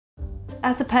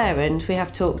As a parent, we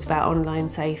have talked about online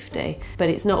safety, but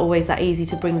it's not always that easy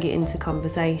to bring it into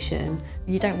conversation.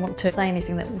 You don't want to say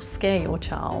anything that will scare your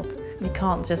child. You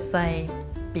can't just say,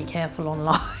 be careful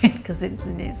online, because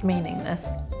it's meaningless.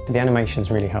 The animations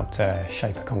really helped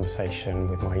shape a conversation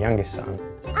with my youngest son.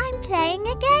 I'm playing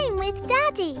a game with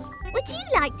Daddy. Would you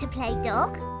like to play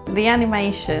dog? The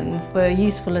animations were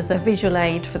useful as a visual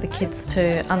aid for the kids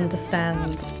to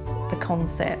understand the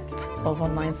concept of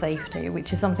online safety,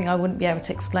 which is something I wouldn't be able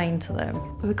to explain to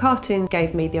them. The cartoon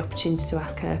gave me the opportunity to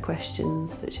ask her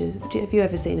questions, such as, have you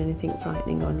ever seen anything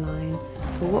frightening online?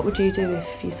 Or what would you do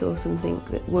if you saw something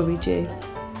that worried you?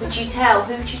 Would you tell?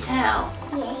 Who would you tell?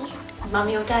 Yeah.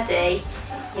 Mummy or Daddy?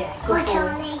 Yeah, good boy.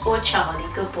 Charlie. Or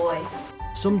Charlie, good boy.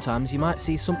 Sometimes you might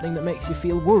see something that makes you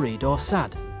feel worried or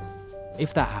sad.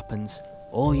 If that happens,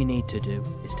 all you need to do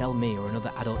is tell me or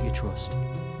another adult you trust.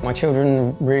 My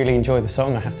children really enjoy the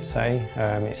song, I have to say.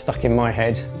 It's stuck in my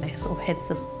head. Their sort of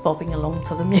heads are bobbing along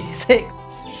to the music.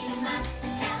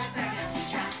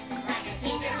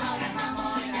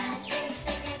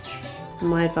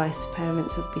 My advice to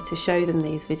parents would be to show them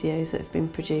these videos that have been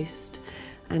produced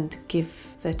and give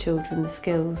their children the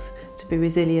skills to be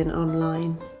resilient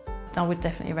online. I would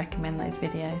definitely recommend those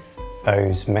videos.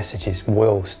 Those messages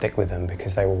will stick with them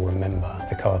because they will remember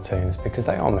the cartoons, because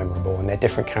they are memorable and they're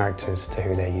different characters to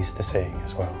who they're used to seeing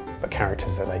as well, but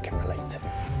characters that they can relate to.